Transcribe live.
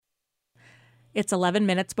It's 11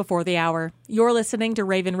 minutes before the hour. You're listening to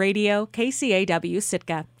Raven Radio, KCAW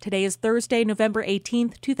Sitka. Today is Thursday, November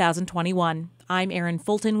 18th, 2021. I'm Erin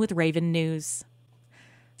Fulton with Raven News.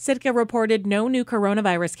 Sitka reported no new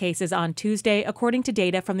coronavirus cases on Tuesday, according to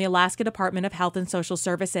data from the Alaska Department of Health and Social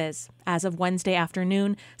Services. As of Wednesday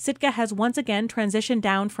afternoon, Sitka has once again transitioned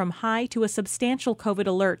down from high to a substantial COVID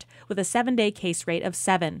alert, with a 7-day case rate of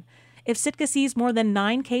 7. If Sitka sees more than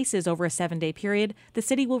 9 cases over a 7-day period, the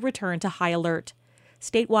city will return to high alert.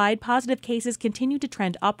 Statewide, positive cases continue to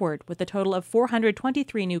trend upward, with a total of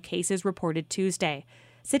 423 new cases reported Tuesday.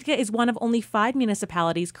 Sitka is one of only 5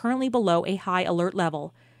 municipalities currently below a high alert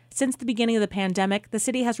level. Since the beginning of the pandemic, the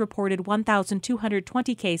city has reported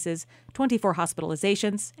 1,220 cases, 24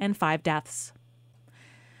 hospitalizations, and 5 deaths.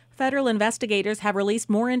 Federal investigators have released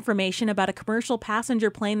more information about a commercial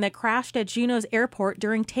passenger plane that crashed at Juneau's airport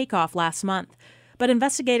during takeoff last month. But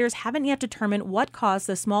investigators haven't yet determined what caused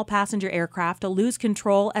the small passenger aircraft to lose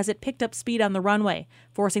control as it picked up speed on the runway,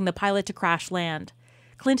 forcing the pilot to crash land.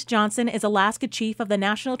 Clint Johnson is Alaska chief of the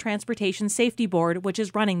National Transportation Safety Board, which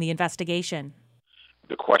is running the investigation.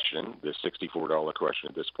 The question, the $64 question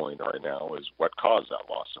at this point right now, is what caused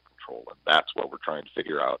that loss of control? And that's what we're trying to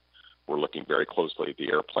figure out. We're looking very closely at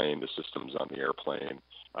the airplane, the systems on the airplane,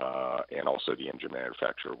 and also the engine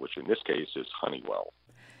manufacturer, which in this case is Honeywell.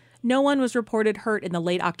 No one was reported hurt in the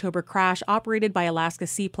late October crash operated by Alaska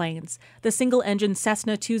Seaplanes. The single-engine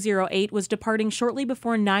Cessna 208 was departing shortly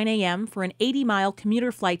before 9 a.m. for an 80-mile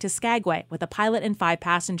commuter flight to Skagway with a pilot and 5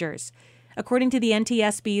 passengers. According to the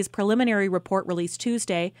NTSB's preliminary report released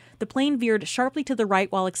Tuesday, the plane veered sharply to the right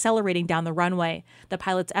while accelerating down the runway. The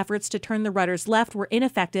pilot's efforts to turn the rudders left were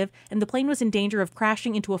ineffective, and the plane was in danger of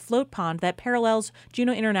crashing into a float pond that parallels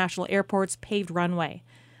Juneau International Airport's paved runway.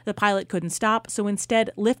 The pilot couldn't stop, so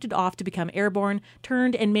instead lifted off to become airborne,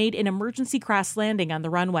 turned, and made an emergency crash landing on the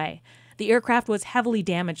runway. The aircraft was heavily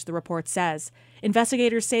damaged, the report says.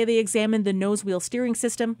 Investigators say they examined the nose-wheel steering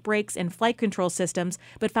system, brakes, and flight control systems,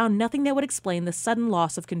 but found nothing that would explain the sudden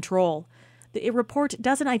loss of control. The report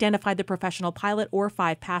doesn't identify the professional pilot or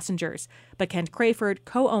 5 passengers, but Kent Crayford,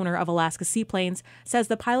 co-owner of Alaska Seaplanes, says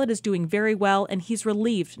the pilot is doing very well and he's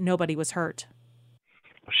relieved nobody was hurt.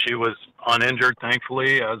 She was uninjured,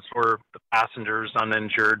 thankfully, as were the passengers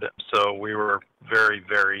uninjured. So we were very,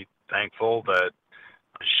 very thankful that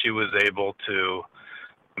she was able to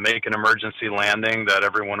make an emergency landing that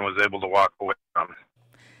everyone was able to walk away from.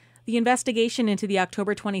 The investigation into the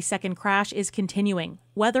October 22nd crash is continuing.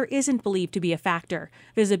 Weather isn't believed to be a factor.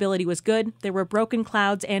 Visibility was good, there were broken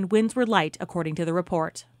clouds, and winds were light, according to the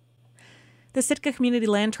report. The Sitka Community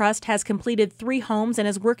Land Trust has completed 3 homes and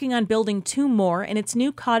is working on building 2 more in its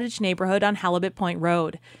new cottage neighborhood on Halibut Point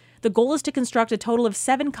Road. The goal is to construct a total of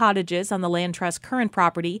 7 cottages on the Land Trust's current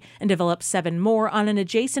property and develop 7 more on an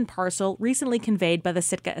adjacent parcel recently conveyed by the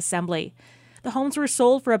Sitka Assembly. The homes were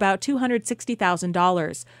sold for about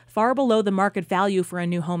 $260,000, far below the market value for a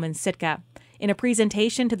new home in Sitka. In a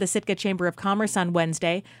presentation to the Sitka Chamber of Commerce on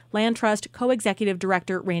Wednesday, Land Trust co-executive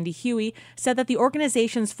director Randy Huey said that the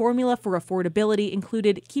organization's formula for affordability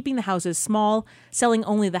included keeping the houses small, selling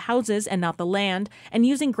only the houses and not the land, and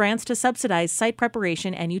using grants to subsidize site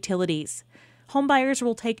preparation and utilities. Homebuyers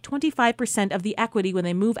will take 25% of the equity when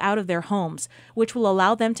they move out of their homes, which will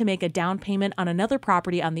allow them to make a down payment on another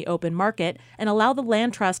property on the open market and allow the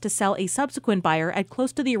Land Trust to sell a subsequent buyer at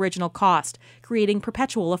close to the original cost, creating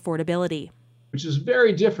perpetual affordability. Which is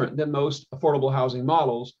very different than most affordable housing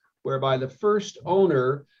models, whereby the first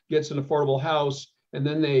owner gets an affordable house and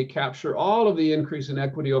then they capture all of the increase in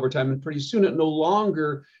equity over time. And pretty soon it no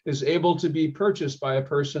longer is able to be purchased by a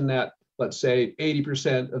person that, let's say,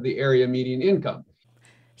 80% of the area median income.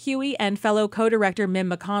 Huey and fellow co-director Mim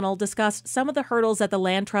McConnell discussed some of the hurdles that the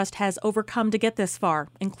Land Trust has overcome to get this far,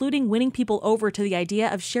 including winning people over to the idea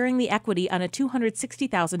of sharing the equity on a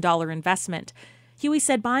 $260,000 investment. Huey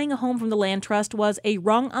said buying a home from the Land Trust was a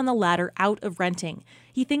rung on the ladder out of renting.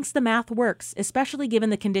 He thinks the math works, especially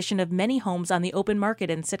given the condition of many homes on the open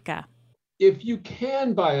market in Sitka. If you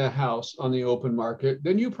can buy a house on the open market,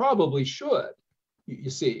 then you probably should.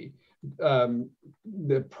 You see, there's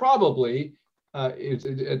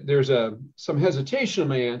some hesitation in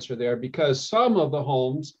my answer there, because some of the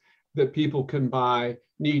homes that people can buy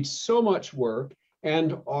need so much work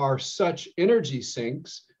and are such energy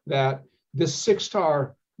sinks that this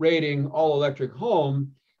 6-star rating all-electric home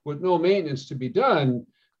with no maintenance to be done,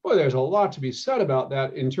 boy, there's a lot to be said about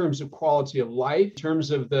that in terms of quality of life, in terms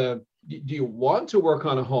of do you want to work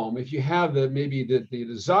on a home? If you have the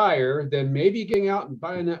desire, then maybe getting out and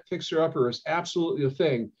buying that fixer-upper is absolutely the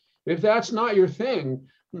thing. If that's not your thing,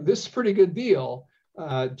 this is a pretty good deal.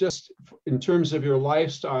 just in terms of your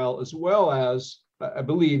lifestyle, as well as, I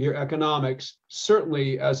believe, your economics,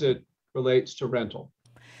 certainly as it relates to rental.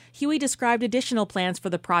 Huey described additional plans for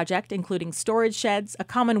the project, including storage sheds, a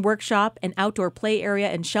common workshop, an outdoor play area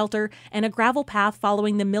and shelter, and a gravel path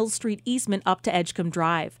following the Mill Street easement up to Edgecombe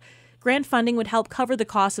Drive. Grant funding would help cover the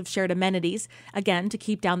cost of shared amenities, again to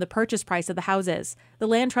keep down the purchase price of the houses. The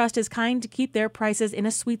Land Trust is kind to keep their prices in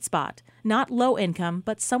a sweet spot, not low income,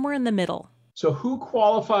 but somewhere in the middle. So who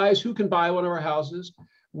qualifies? Who can buy one of our houses?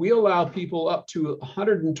 We allow people up to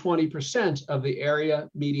 120% of the area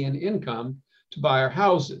median income to buy our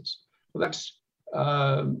houses. Well,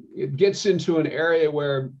 it gets into an area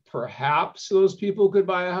where perhaps those people could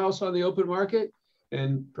buy a house on the open market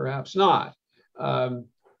and perhaps not. None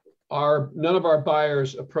of our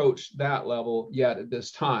buyers approach that level yet at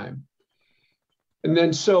this time. And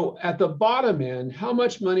then so at the bottom end, how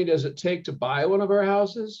much money does it take to buy one of our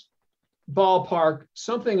houses? Ballpark,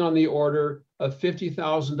 something on the order of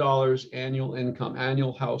 $50,000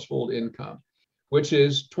 annual household income, which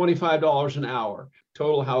is $25 an hour,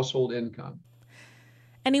 total household income.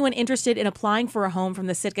 Anyone interested in applying for a home from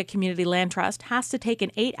the Sitka Community Land Trust has to take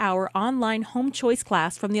an 8-hour online home choice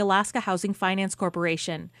class from the Alaska Housing Finance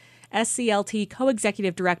Corporation. SCLT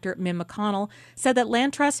co-executive director Mim McConnell said that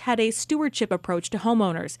Land Trust had a stewardship approach to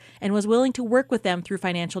homeowners and was willing to work with them through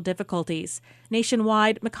financial difficulties.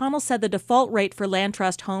 Nationwide, McConnell said the default rate for Land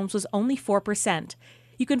Trust homes was only 4%.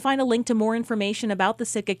 You can find a link to more information about the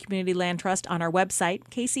Sitka Community Land Trust on our website,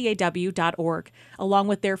 kcaw.org, along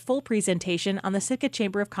with their full presentation on the Sitka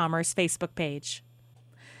Chamber of Commerce Facebook page.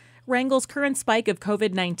 Wrangell's current spike of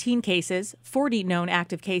COVID-19 cases, 40 known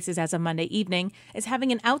active cases as of Monday evening, is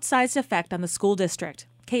having an outsized effect on the school district.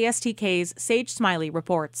 KSTK's Sage Smiley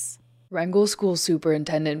reports. Wrangell School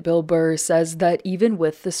Superintendent Bill Burr says that even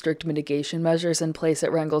with the strict mitigation measures in place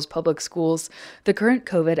at Wrangell's public schools, the current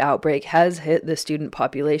COVID outbreak has hit the student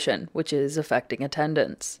population, which is affecting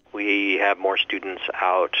attendance. We have more students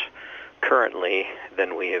out currently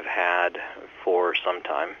than we have had for some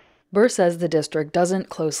time. Burr says the district doesn't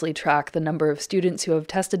closely track the number of students who have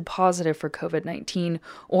tested positive for COVID-19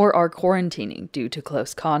 or are quarantining due to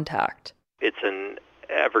close contact. It's an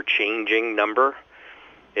ever-changing number.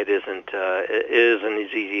 It isn't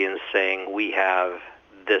as easy as saying we have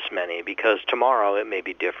this many, because tomorrow it may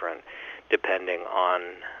be different depending on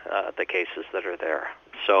the cases that are there.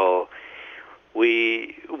 So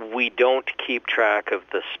we don't keep track of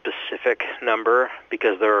the specific number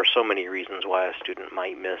because there are so many reasons why a student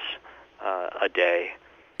might miss a day.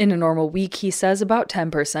 In a normal week, he says about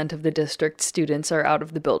 10% of the district's students are out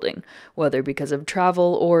of the building, whether because of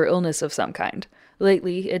travel or illness of some kind.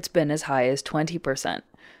 Lately, it's been as high as 20%.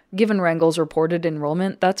 Given Wrangell's reported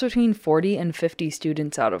enrollment, that's between 40 and 50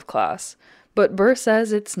 students out of class. But Burr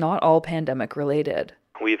says it's not all pandemic-related.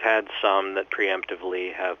 We've had some that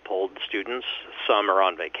preemptively have pulled students. Some are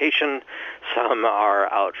on vacation. Some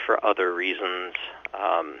are out for other reasons.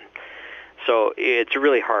 So it's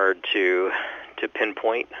really hard to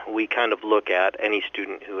pinpoint. We kind of look at any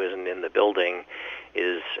student who isn't in the building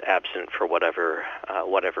is absent for whatever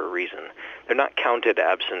reason. They're not counted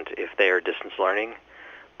absent if they are distance learning,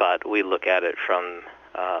 but we look at it from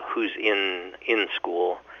who's in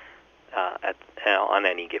school on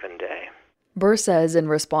any given day. Burr says in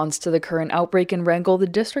response to the current outbreak in Wrangell, the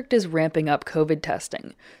district is ramping up COVID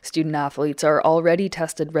testing. Student athletes are already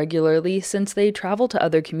tested regularly since they travel to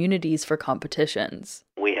other communities for competitions.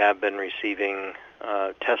 We have been receiving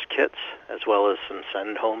test kits as well as some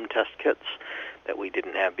send-home test kits that we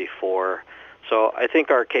didn't have before. So I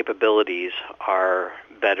think our capabilities are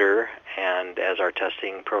better, and as our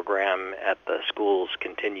testing program at the schools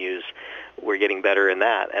continues, we're getting better in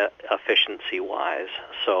that efficiency-wise.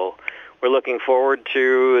 So we're looking forward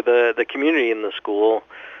to the community in the school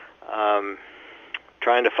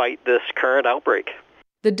trying to fight this current outbreak.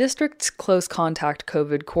 The district's close contact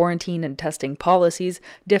COVID quarantine and testing policies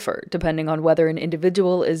differ depending on whether an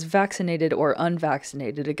individual is vaccinated or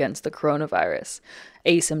unvaccinated against the coronavirus.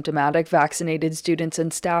 Asymptomatic vaccinated students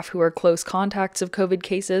and staff who are close contacts of COVID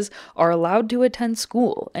cases are allowed to attend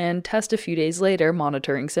school and test a few days later,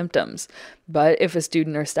 monitoring symptoms. But if a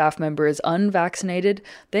student or staff member is unvaccinated,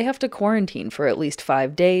 they have to quarantine for at least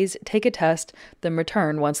 5 days, take a test, then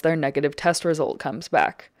return once their negative test result comes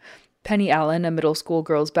back. Penny Allen, a middle school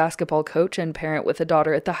girls basketball coach and parent with a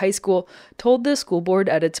daughter at the high school, told the school board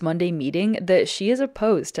at its Monday meeting that she is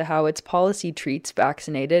opposed to how its policy treats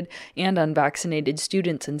vaccinated and unvaccinated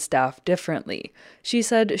students and staff differently. She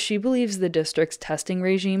said she believes the district's testing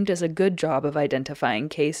regime does a good job of identifying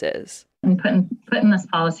cases. And putting this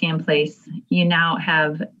policy in place, you now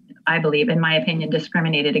have I believe, in my opinion,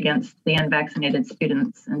 discriminated against the unvaccinated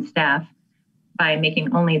students and staff by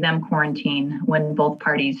making only them quarantine when both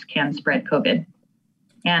parties can spread COVID.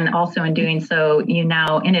 And also in doing so, you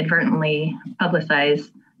now inadvertently publicize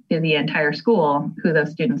to the entire school who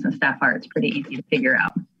those students and staff are. It's pretty easy to figure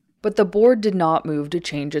out. But the board did not move to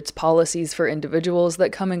change its policies for individuals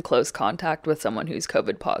that come in close contact with someone who's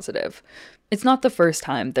COVID positive. It's not the first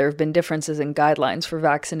time there have been differences in guidelines for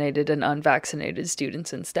vaccinated and unvaccinated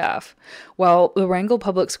students and staff. While the Wrangell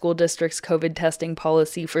Public School District's COVID testing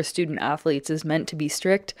policy for student athletes is meant to be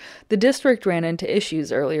strict, the district ran into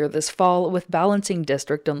issues earlier this fall with balancing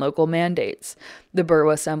district and local mandates. The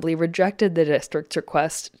Borough Assembly rejected the district's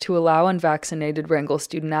request to allow unvaccinated Wrangell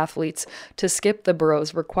student athletes to skip the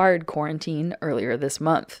borough's required quarantine earlier this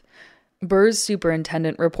month. Burr's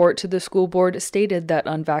superintendent report to the school board stated that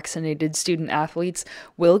unvaccinated student athletes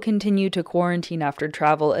will continue to quarantine after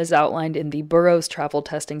travel as outlined in the borough's travel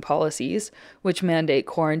testing policies, which mandate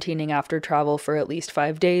quarantining after travel for at least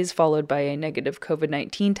 5 days followed by a negative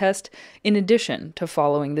COVID-19 test, in addition to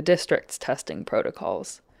following the district's testing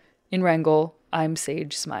protocols. In Wrangell, I'm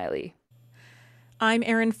Sage Smiley. I'm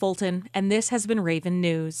Erin Fulton, and this has been Raven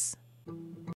News.